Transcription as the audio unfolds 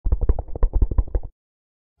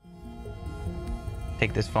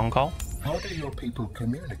take this phone call. How do your people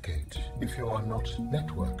communicate if you are not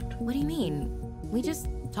networked? What do you mean? We just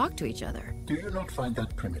talk to each other. Do you not find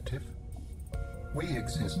that primitive? We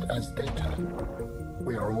exist as data.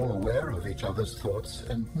 We are all aware of each other's thoughts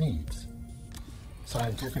and needs.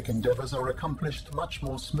 Scientific endeavors are accomplished much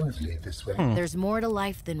more smoothly this way. There's more to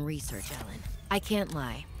life than research, Ellen. I can't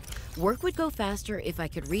lie. Work would go faster if I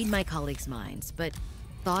could read my colleagues' minds, but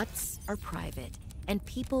thoughts are private, and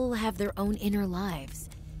people have their own inner lives.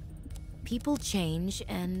 People change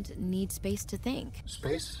and need space to think.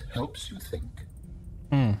 Space helps you think.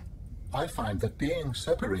 I find that being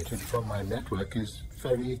separated from my network is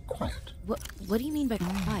very quiet. What do you mean by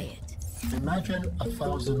quiet? Imagine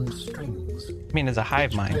 1,000 strings. I mean, as a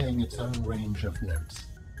hive each mind. playing its own range of notes,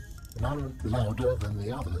 none louder than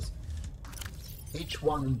the others. Each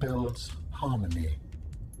one builds harmony,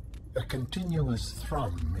 a continuous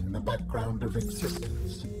thrum in the background of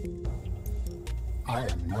existence. I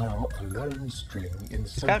am now a lone string in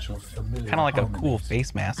search of familiar Kind of like harmonies. a cool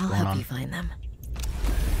face mask I'll going help on. you find them.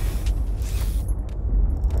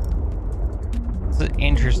 This is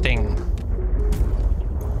interesting.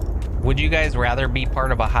 Would you guys rather be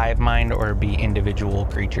part of a hive mind or be individual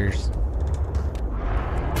creatures?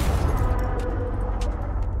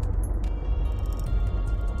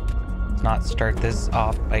 Let's not start this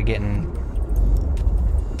off by getting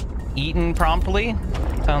eaten promptly.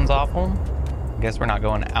 Sounds awful. Guess we're not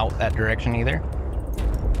going out that direction either.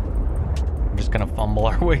 We're just gonna fumble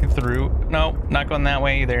our way through. No, not going that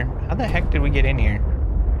way either. How the heck did we get in here?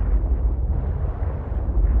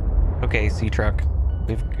 Okay, sea truck.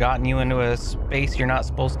 We've gotten you into a space you're not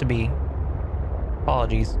supposed to be.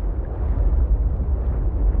 Apologies.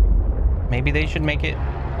 Maybe they should make it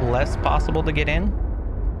less possible to get in.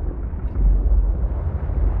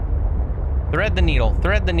 Thread the needle.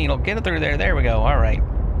 Thread the needle. Get it through there. There we go. All right.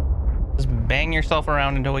 Just bang yourself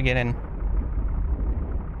around until we get in.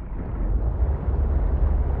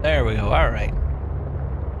 There we go. All right.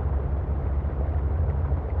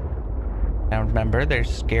 Now remember,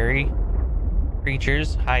 there's scary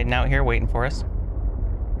creatures hiding out here waiting for us.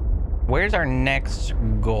 Where's our next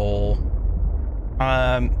goal?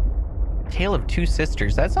 Tale of Two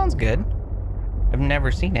Sisters. That sounds good. I've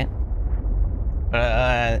never seen it.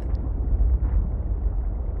 The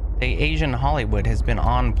Asian Hollywood has been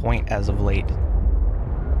on point as of late.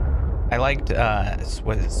 I liked,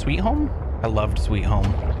 was it Sweet Home? I loved Sweet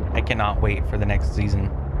Home. I cannot wait for the next season.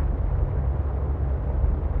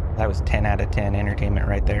 That was 10 out of 10 entertainment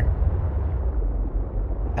right there.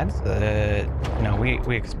 That's, no,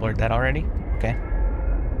 we explored that already. Okay.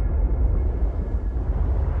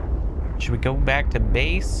 Should we go back to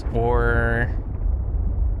base or...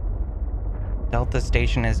 Delta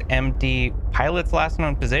station is empty. Pilot's last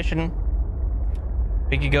known position.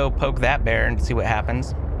 We could go poke that bear and see what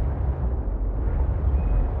happens.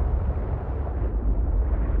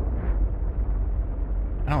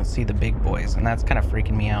 I don't see the big boys, and that's kind of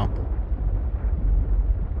freaking me out.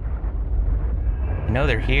 I know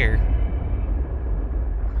they're here.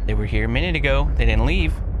 They were here a minute ago. They didn't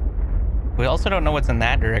leave. We also don't know what's in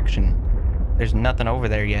that direction. There's nothing over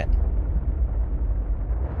there yet.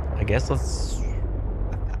 I guess let's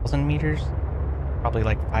 1,000 meters, probably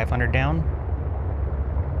like 500 down.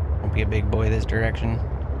 Won't be a big boy this direction.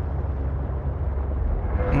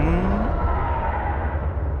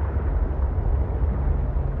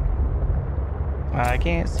 I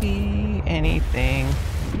can't see anything.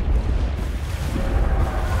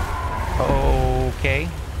 Okay.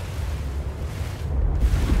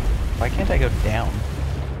 Why can't I go down?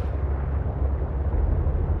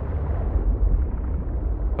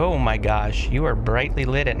 Oh my gosh, you are brightly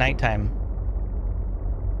lit at nighttime.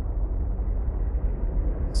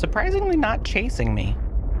 Surprisingly not chasing me.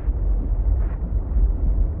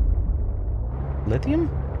 Lithium?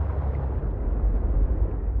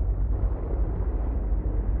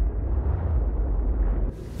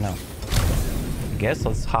 No. I guess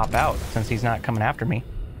let's hop out since he's not coming after me.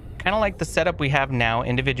 Kind of like the setup we have now,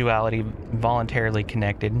 individuality, voluntarily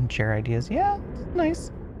connected, and share ideas. Yeah, it's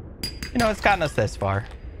nice. You know, it's gotten us this far.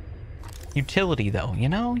 Utility, though, you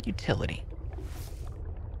know? Utility.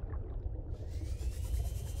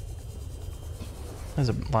 There's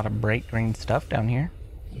a lot of bright green stuff down here.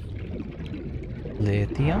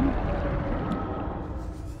 Lithium.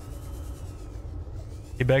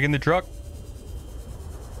 Get back in the truck.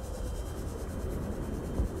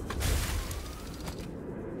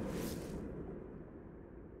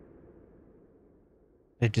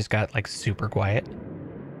 It just got like super quiet.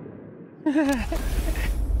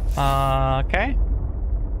 Okay.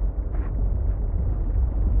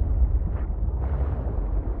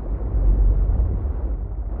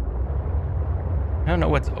 don't know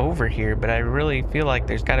what's over here, but I really feel like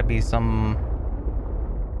there's got to be some...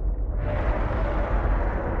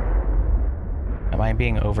 Am I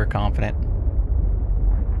being overconfident?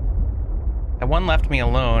 That one left me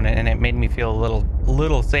alone, and it made me feel a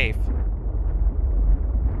little safe.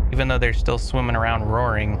 Even though they're still swimming around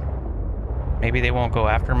roaring. Maybe they won't go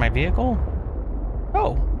after my vehicle?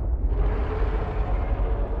 Oh.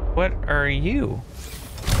 What are you?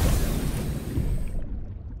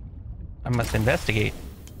 I must investigate.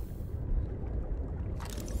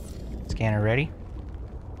 Scanner ready.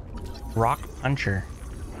 Rock Puncher.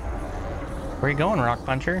 Where are you going, Rock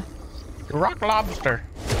Puncher? Rock Lobster.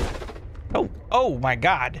 Oh my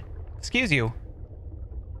God. Excuse you.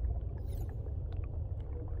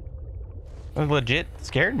 It legit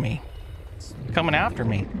scared me. It's coming after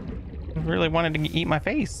me. It really wanted to eat my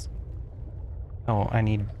face. Oh, I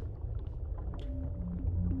need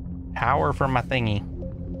power for my thingy.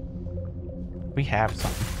 We have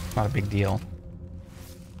something. Not a big deal.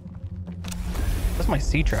 That's my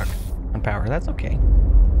sea truck on power. That's okay.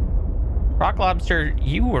 Rock Lobster,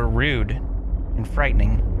 you were rude and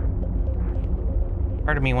frightening.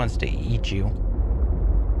 Part of me wants to eat you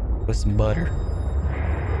with some butter.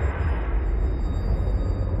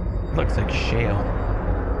 Looks like shale.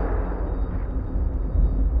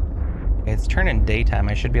 Okay, it's turning daytime.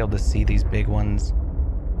 I should be able to see these big ones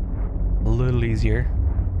a little easier.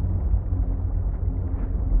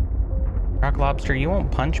 Rock Lobster, you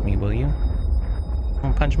won't punch me, will you?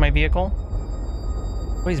 Won't punch my vehicle?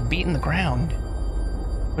 Oh, he's beating the ground.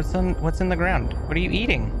 What's in the ground? What are you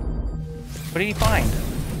eating? What did he find?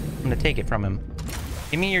 I'm gonna take it from him.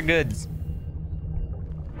 Give me your goods.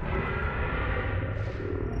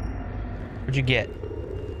 What'd you get?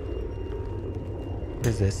 What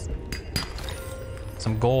is this?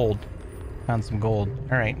 Some gold. Found some gold.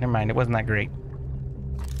 All right, never mind. It wasn't that great.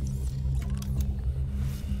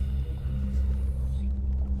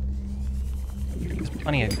 There's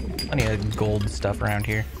plenty of gold stuff around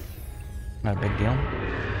here. Not a big deal.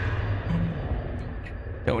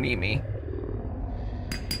 Don't eat me.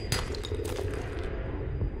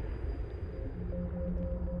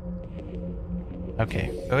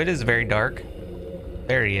 Okay, so it is very dark.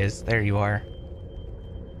 There he is. There you are.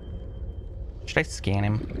 Should I scan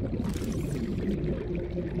him?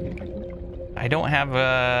 I don't have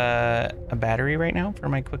a battery right now for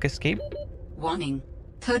my quick escape. Warning.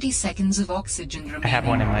 30 seconds of oxygen remaining. I have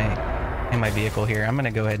one in my vehicle here. I'm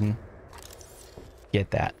gonna go ahead and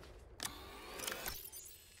get that.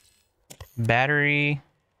 Battery.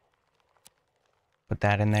 Put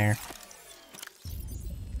that in there.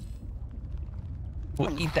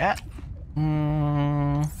 We'll eat that.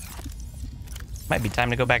 Might be time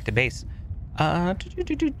to go back to base.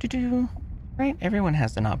 Right? Everyone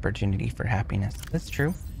has an opportunity for happiness. That's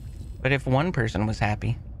true. But if one person was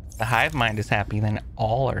happy, the hive mind is happy, then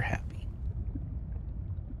all are happy.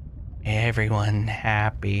 Everyone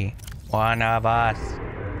happy. One of us.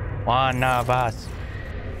 One of us.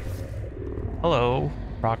 Hello,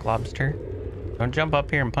 Rock Lobster. Don't jump up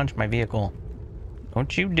here and punch my vehicle.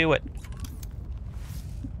 Don't you do it.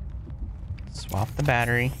 Swap the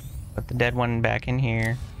battery. Put the dead one back in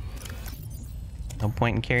here. No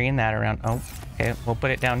point in carrying that around. Oh, okay. We'll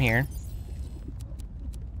put it down here.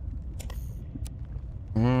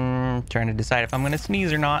 Trying to decide if I'm going to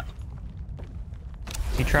sneeze or not.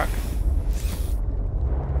 Sea truck.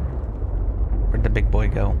 Where'd the big boy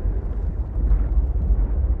go?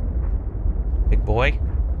 Big boy?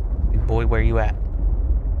 Big boy, where you at?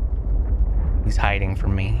 He's hiding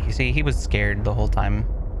from me. You see, he was scared the whole time.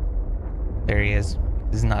 There he is.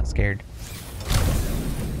 He's not scared.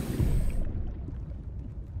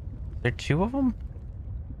 There two of them?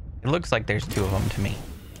 It looks like there's two of them to me.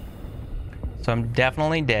 So I'm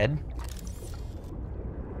definitely dead.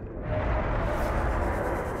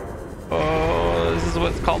 Oh, this is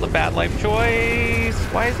what's called a bad life choice.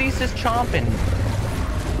 Why is he just chomping?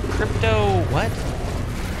 Crypto, what?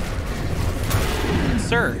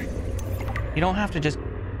 Sir, you don't have to just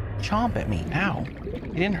chomp at me. Ow.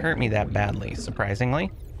 He didn't hurt me that badly,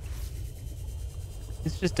 surprisingly.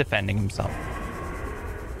 He's just defending himself.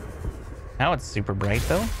 Now it's super bright,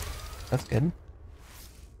 though. That's good.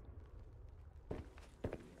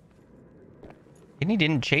 And he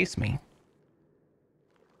didn't chase me.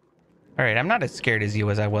 Alright, I'm not as scared as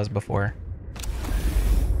you as I was before.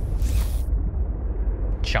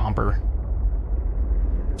 Chomper.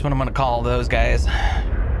 That's what I'm gonna call those guys.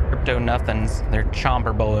 Crypto nothings. They're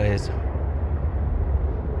chomper boys.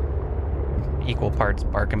 Equal parts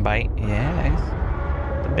bark and bite.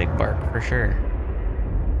 Yeah, the big bark for sure.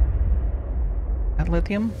 That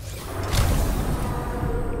lithium?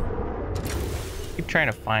 Keep trying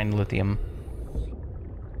to find lithium.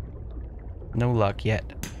 No luck yet.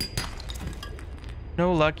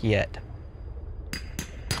 No luck yet.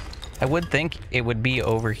 I would think it would be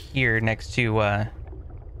over here next to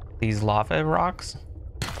these lava rocks.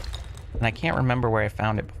 And I can't remember where I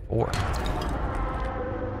found it before.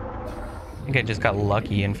 I think I just got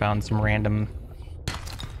lucky and found some random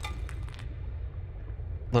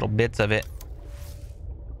little bits of it.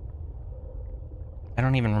 I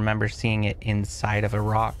don't even remember seeing it inside of a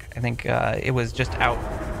rock. I think it was just out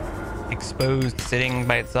exposed, sitting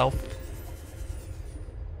by itself.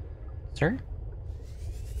 Sir?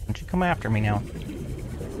 Don't you come after me now.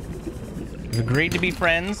 We've agreed to be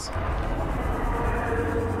friends.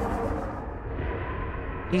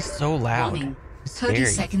 He's so loud. Warning. He's 30 scary.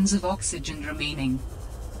 seconds of oxygen remaining.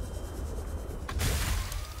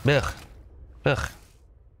 Ugh. Ugh.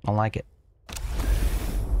 Don't like it.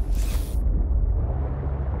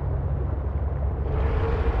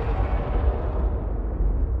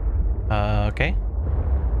 Okay.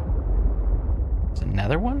 There's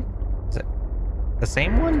another one? Is it the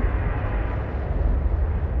same one?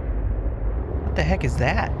 What the heck is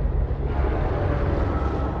that?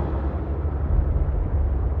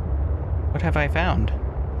 What have I found?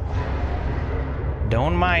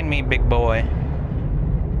 Don't mind me, big boy.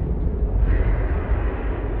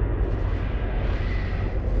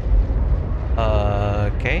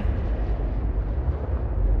 Okay.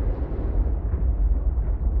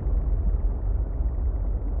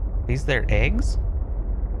 These their eggs?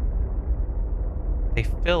 They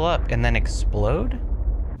fill up and then explode?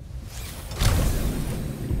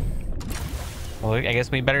 Well, I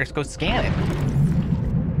guess we better go scan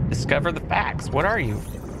it. Discover the facts. What are you?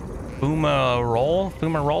 Fumarole?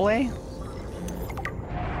 Fumarole?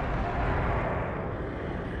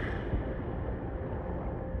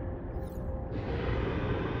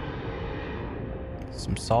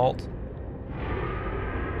 Some salt.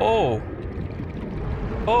 Oh!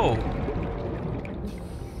 Oh!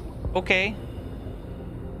 Okay.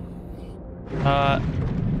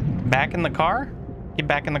 Back in the car? Get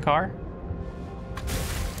back in the car.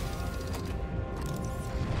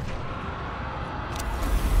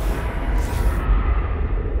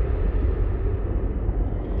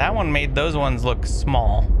 That one made those ones look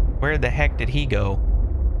small. Where the heck did he go?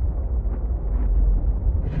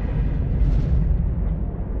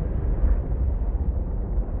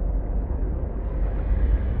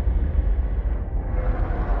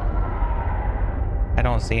 I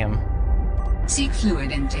don't see him. Seek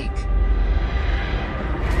fluid intake.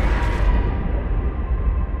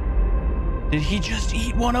 Did he just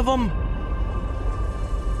eat one of them?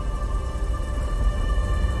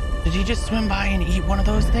 Did he just swim by and eat one of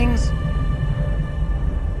those things?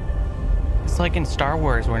 It's like in Star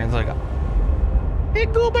Wars when it's like,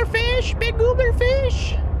 big goober fish, big goober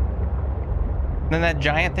fish. And then that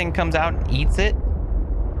giant thing comes out and eats it.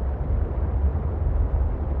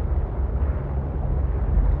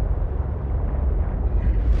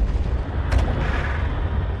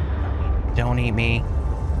 Don't eat me.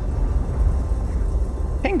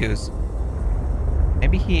 Pingus.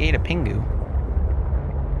 Maybe he ate a pingu.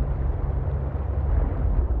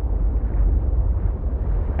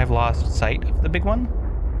 I've lost sight of the big one.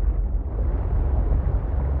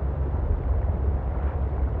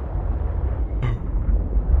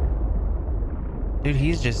 Dude,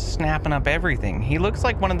 he's just snapping up everything. He looks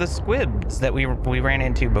like one of the squibs that we ran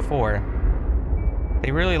into before.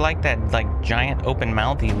 They really like that like giant open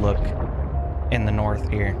mouthy look in the north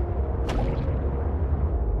here.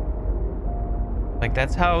 Like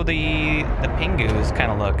that's how the pingus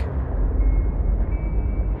kind of look.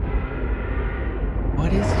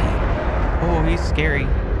 What is he? Oh, he's scary.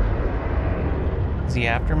 Is he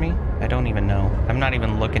after me? I don't even know. I'm not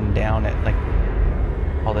even looking down at like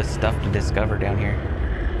all this stuff to discover down here.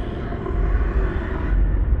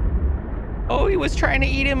 Oh, he was trying to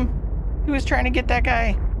eat him. He was trying to get that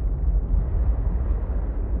guy.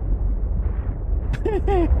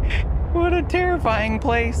 What a terrifying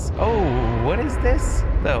place. Oh, what is this?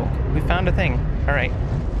 Though, we found a thing. All right.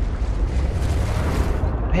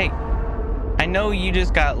 Hey, I know you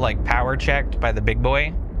just got like power checked by the big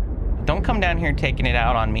boy. Don't come down here taking it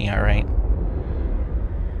out on me, all right?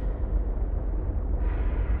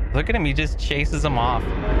 Look at him, he just chases him off.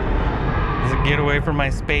 He's like, get away from my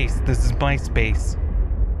space. This is my space.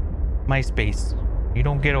 My space. You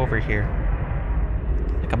don't get over here.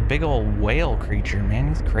 Like a big old whale creature, man.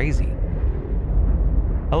 He's crazy.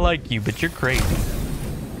 I like you, but you're crazy.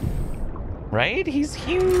 Right? He's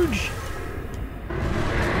huge.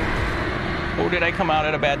 Oh, did I come out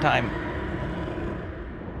at a bad time?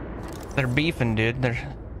 They're beefing, dude.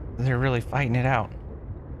 They're really fighting it out.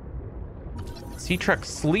 Sea truck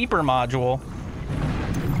sleeper module.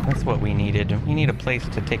 That's what we needed. We need a place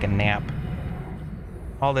to take a nap.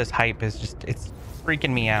 All this hype is just, it's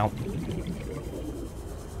freaking me out.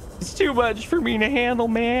 It's too much for me to handle,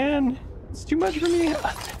 man. It's too much for me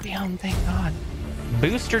to damn, thank God.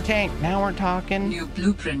 Booster tank, now we're talking. New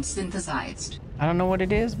blueprint synthesized. I don't know what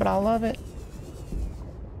it is, but I love it.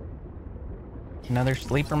 Another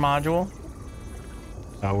sleeper module.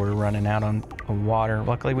 Oh, we're running out on water.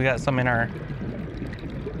 Luckily, we got some in our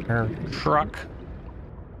truck.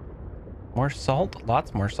 More salt?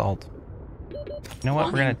 Lots more salt. You know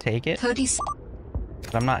what? We're gonna take it. 30.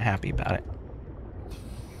 But I'm not happy about it.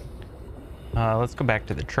 Let's go back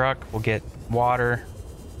to the truck. We'll get water.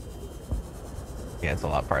 Yeah, it's a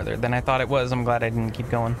lot farther than I thought it was. I'm glad I didn't keep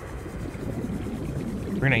going.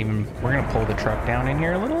 We're gonna pull the truck down in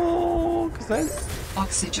here a little, cause that's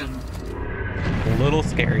Oxygen. a little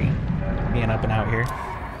scary being up and out here.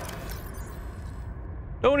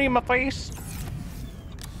 Don't eat my face.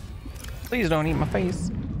 Please don't eat my face.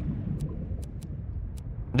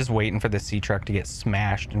 I'm just waiting for the sea truck to get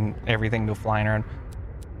smashed and everything go flying around.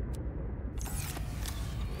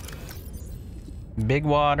 Big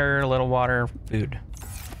water, little water, food.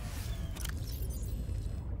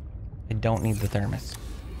 I don't need the thermos.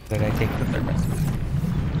 Did I take the thermos?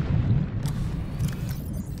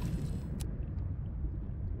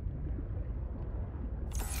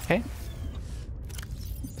 Okay.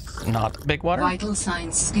 It's not big water. Vital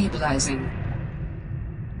signs stabilizing.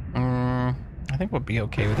 I think we'll be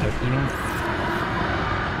okay without eating.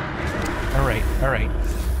 All right.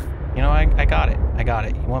 You know, I got it. I got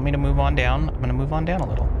it. You want me to move on down? I'm gonna move on down a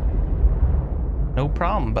little. No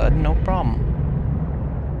problem, bud. No problem.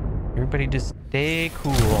 Everybody just stay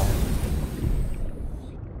cool.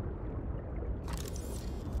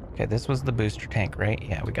 Okay, this was the booster tank, right?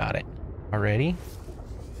 Yeah, we got it. Already?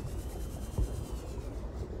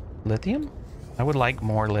 Lithium? I would like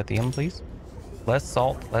more lithium, please. Less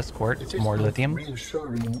salt, less quartz, more lithium. It is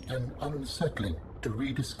reassuring and unsettling to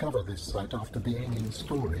rediscover this site after being in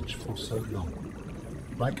storage for so long.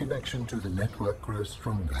 My connection to the network grows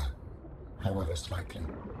stronger, however slightly.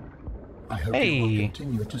 I hope you will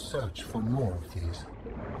continue to search for more of these.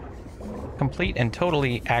 Complete and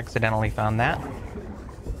totally accidentally found that.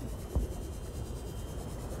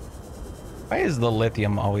 Why is the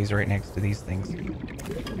lithium always right next to these things?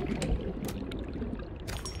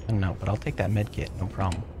 No, but I'll take that med kit, no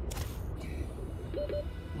problem.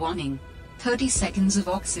 Warning. 30 seconds of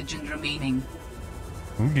oxygen remaining.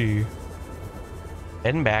 Okay.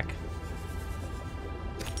 Heading back.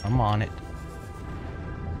 I'm on it.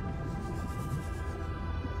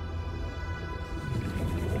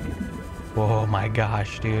 Oh my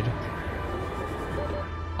gosh, dude.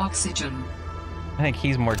 Oxygen. I think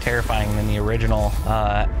he's more terrifying than the original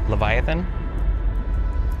Leviathan.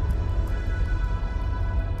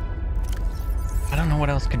 I don't know what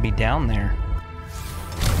else could be down there.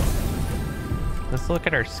 Let's look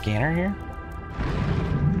at our scanner here.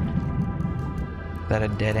 Is that a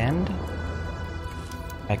dead end?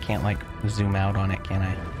 I can't like zoom out on it, can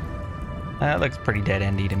I? That looks pretty dead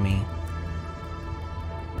endy to me.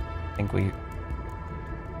 I think we...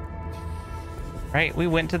 Right, we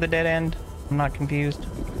went to the dead end. I'm not confused.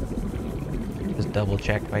 Just double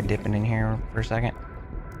check by dipping in here for a second.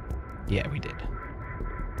 Yeah, we did.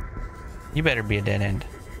 You better be a dead end.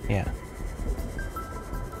 Yeah.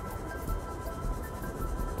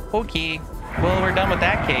 Okay. Well, we're done with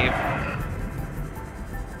that cave.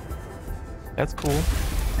 That's cool.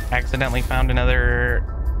 Accidentally found another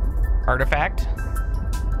artifact.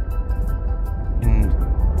 In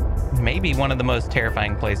maybe one of the most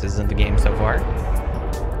terrifying places in the game so far.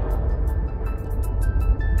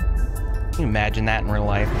 Can you imagine that in real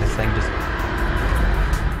life? This thing just...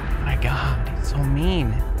 My God, it's so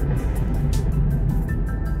mean.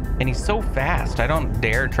 And he's so fast. I don't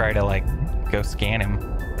dare try to like go scan him.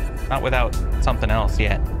 Not without something else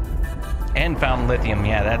yet. And found lithium.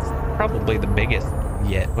 Yeah, that's probably the biggest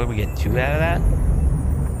yet. What did we get? 2 out of that?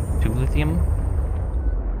 2 lithium?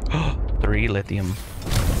 3 lithium.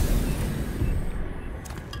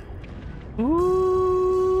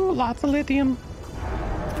 Ooh, lots of lithium.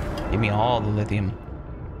 Give me all the lithium.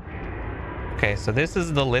 Okay, so this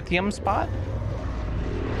is the lithium spot.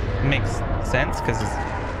 Makes sense because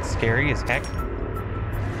it's scary as heck.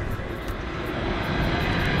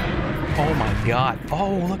 Oh my God.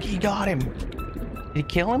 Oh, look, he got him. Did he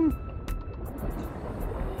kill him?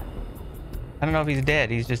 I don't know if he's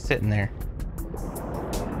dead. He's just sitting there.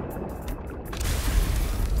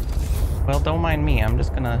 Well, don't mind me. I'm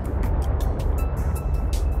just gonna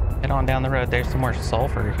Head on down the road. There's some more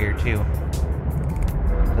sulfur here too.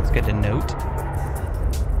 That's good to note.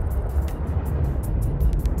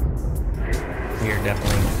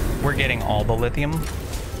 We're getting all the lithium,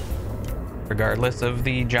 regardless of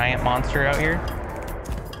the giant monster out here.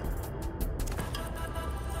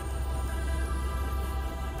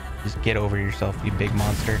 Just get over yourself, you big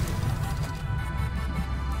monster.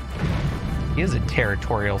 He is a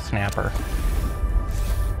territorial snapper.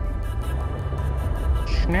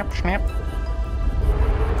 Snap, snap.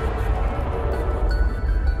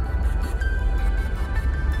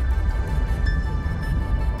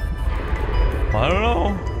 I don't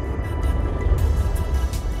know.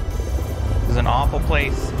 This is an awful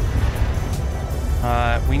place.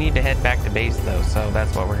 We need to head back to base though, so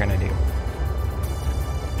that's what we're gonna do.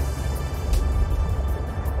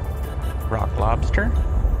 Rock lobster.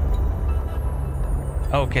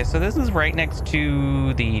 Okay, so this is right next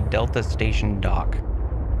to the Delta Station dock.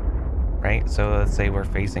 Right? So let's say we're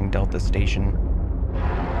facing Delta Station.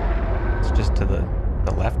 It's just to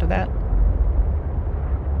the left of that.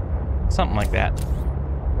 Something like that.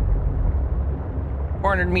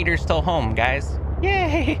 400 meters till home, guys.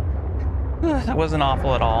 Yay! Ugh, that wasn't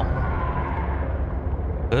awful at all.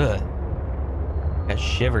 Ugh. Got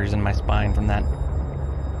shivers in my spine from that.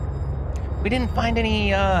 We didn't find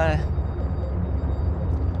any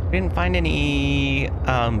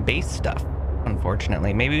base stuff,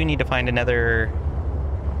 unfortunately. Maybe we need to find another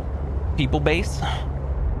people base.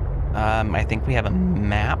 I think we have a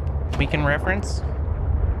map we can reference.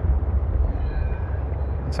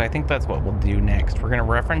 So I think that's what we'll do next. We're gonna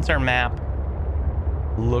reference our map.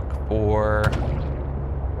 Look for...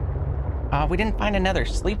 we didn't find another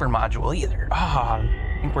sleeper module either. I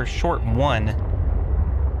think we're short one.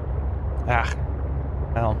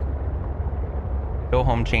 Well. Go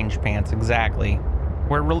home, change pants, exactly.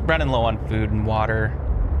 We're running low on food and water.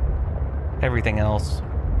 Everything else.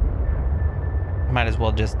 Might as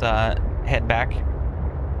well just head back.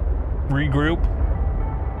 Regroup.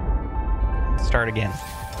 Start again.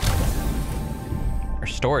 Our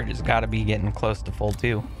storage has got to be getting close to full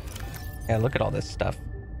too. Yeah, look at all this stuff.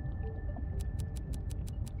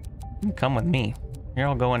 You can come with me. You're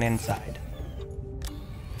all going inside.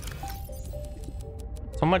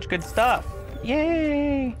 So much good stuff.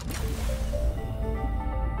 Yay!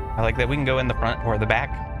 I like that we can go in the front or the back.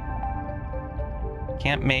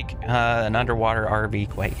 Can't make an underwater RV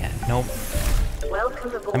quite yet. Nope.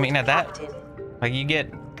 Welcome aboard, I mean, at that, Captain. like, you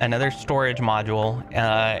get another storage module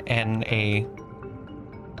and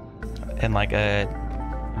like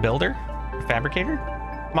a builder, fabricator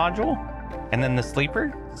module, and then the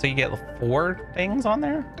sleeper. So you get 4 things on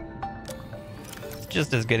there. It's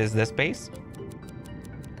just as good as this base.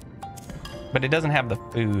 But it doesn't have the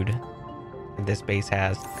food that this base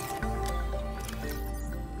has.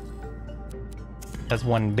 That's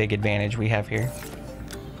one big advantage we have here.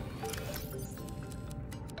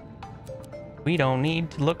 We don't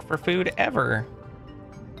need to look for food ever.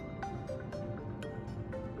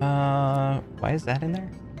 Why is that in there?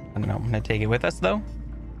 I don't know. I'm gonna take it with us though.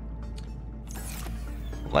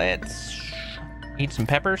 Let's eat some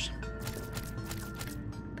peppers.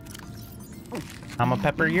 I'm a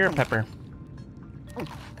pepper, you're a pepper.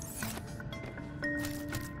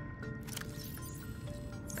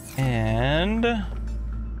 And I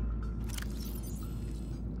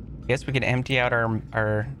guess we could empty out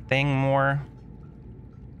our thing more.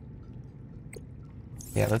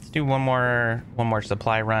 Yeah, let's do one more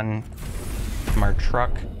supply run from our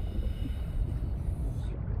truck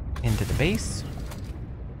into the base.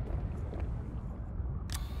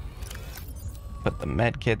 Put the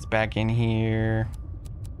med kits back in here.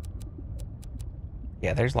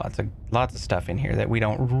 Yeah, there's lots of stuff in here that we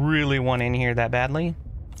don't really want in here that badly.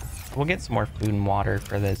 We'll get some more food and water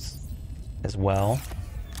for this as well.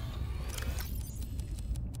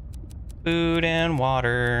 Food and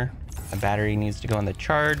water. The battery needs to go in the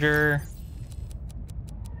charger.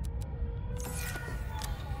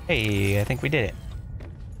 Hey, I think we did it.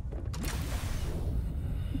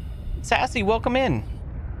 Sassy, welcome in.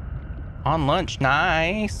 On lunch,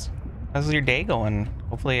 nice. How's your day going?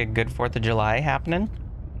 Hopefully a good 4th of July happening.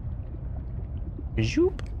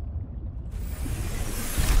 Zoop.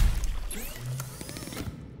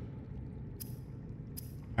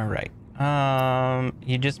 All right.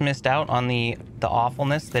 You just missed out on the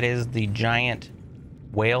awfulness that is the giant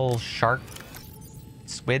whale shark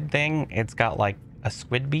squid thing. It's got like a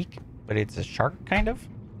squid beak, but it's a shark kind of,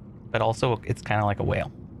 but also it's kind of like a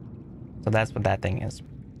whale. So that's what that thing is.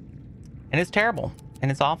 And it's terrible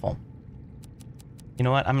and it's awful. You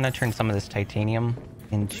know what? I'm going to turn some of this titanium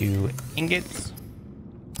into ingots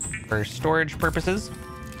for storage purposes.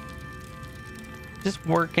 Just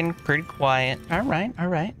working pretty quiet. All right, all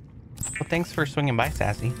right. Well, thanks for swinging by,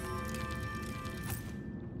 Sassy.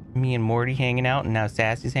 Me and Morty hanging out, and now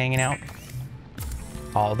Sassy's hanging out.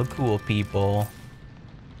 All the cool people.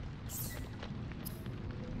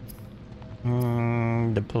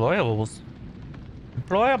 Deployables.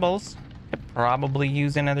 Deployables. Could probably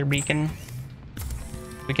use another beacon.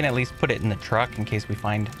 We can at least put it in the truck in case we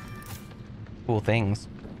find cool things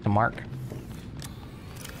to mark.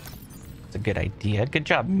 It's a good idea. Good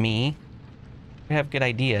job, me. We have good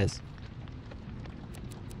ideas.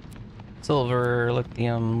 Silver,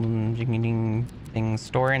 lithium, jing things,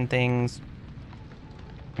 storing things.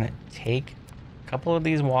 I'm gonna take a couple of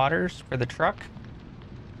these waters for the truck.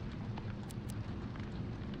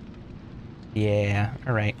 Yeah,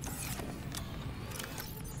 all right.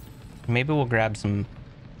 Maybe we'll grab some.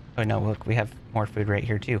 Oh no, look, we have more food right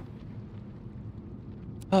here too.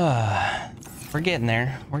 We're getting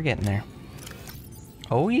there. We're getting there.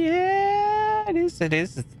 Oh yeah, it is. It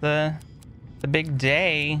is. It's the big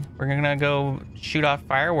day. We're gonna go shoot off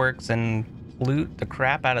fireworks and loot the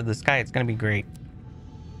crap out of the sky. It's gonna be great.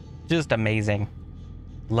 Just amazing.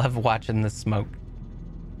 Love watching the smoke.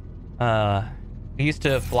 We used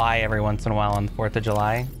to fly every once in a while on the 4th of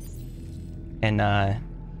July. And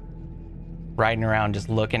riding around just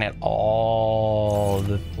looking at all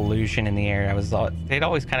the pollution in the air. It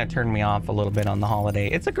always kind of turned me off a little bit on the holiday.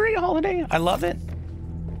 It's a great holiday. I love it.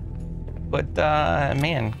 But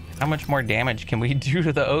man, how much more damage can we do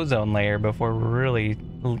to the ozone layer before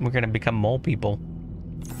we're gonna become mole people?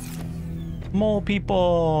 Mole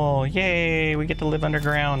people! Yay! We get to live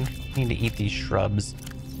underground. We need to eat these shrubs.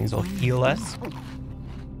 These will heal us.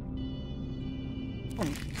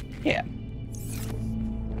 Yeah.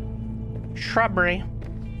 Shrubbery.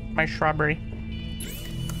 My shrubbery.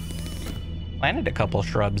 Planted a couple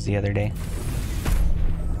shrubs the other day.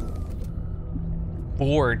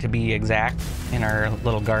 4 to be exact, in our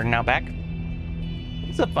little garden out back.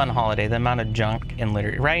 It's a fun holiday, the amount of junk and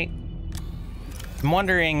litter, right? I'm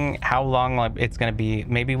wondering how long it's gonna be.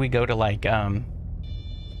 Maybe we go to like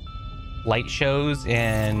light shows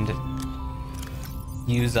and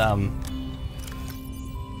use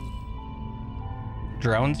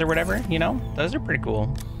drones or whatever, you know? Those are pretty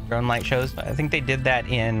cool. Drone light shows. I think they did that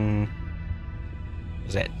in,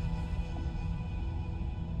 was it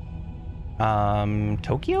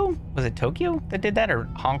Tokyo? Was it Tokyo that did that, or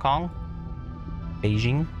Hong Kong?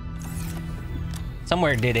 Beijing?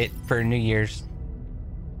 Somewhere did it for New Year's.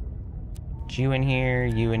 You in here,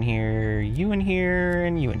 you in here, you in here,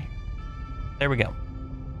 and you in here. There we go.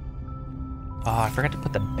 Oh, I forgot to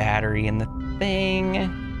put the battery in the thing.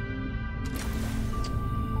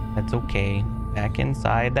 That's okay. Back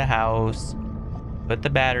inside the house. Put the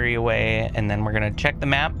battery away, and then we're gonna check the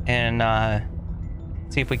map and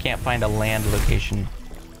see if we can't find a land location.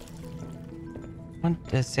 I want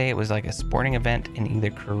to say it was like a sporting event in either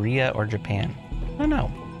Korea or Japan. I don't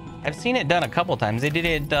know. I've seen it done a couple times. They did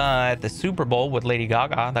it at the Super Bowl with Lady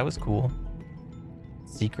Gaga. That was cool.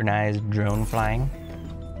 Synchronized drone flying.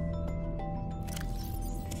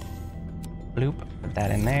 Bloop. Put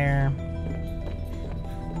that in there.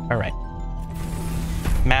 All right.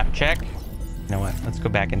 Map check. You know what? Let's go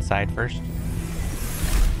back inside first.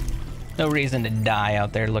 No reason to die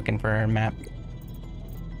out there looking for our map.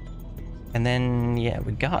 And then, yeah,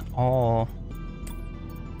 we got all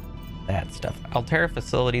that stuff. Altera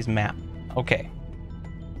facilities map. Okay.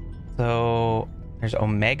 So there's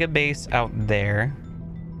Omega base out there.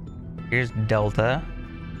 Here's Delta.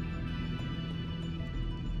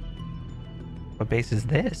 What base is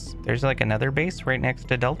this? There's like another base right next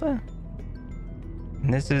to Delta.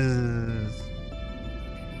 And this is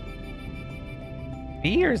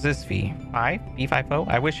V, or is this V? V50?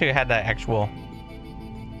 I wish it had that actual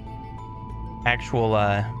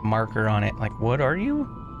marker on it. Like, what are you?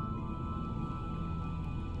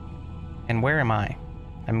 And where am I?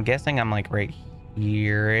 I'm guessing I'm like right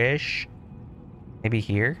here-ish. Maybe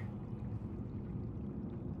here?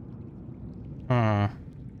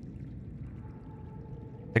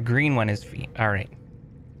 The green one is V. All right.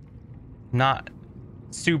 Not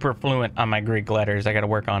super fluent on my Greek letters. I got to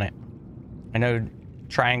work on it. I know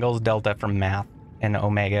triangles, delta from math, and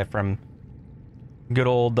omega from good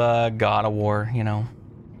old God of War, you know,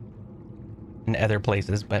 and other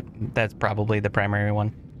places, but that's probably the primary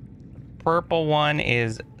one. Purple one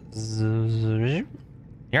is... You're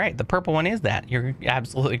right. The purple one is that. You're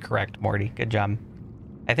absolutely correct, Morty. Good job.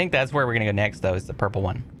 I think that's where we're going to go next, though, is the purple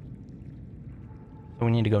one. So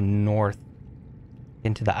we need to go north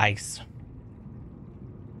into the ice.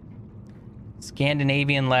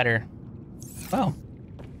 Scandinavian letter. Oh.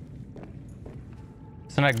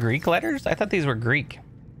 So not Greek letters? I thought these were Greek.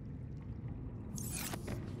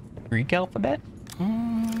 Greek alphabet?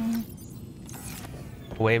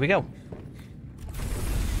 Away we go.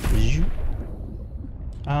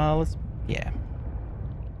 Let's, yeah.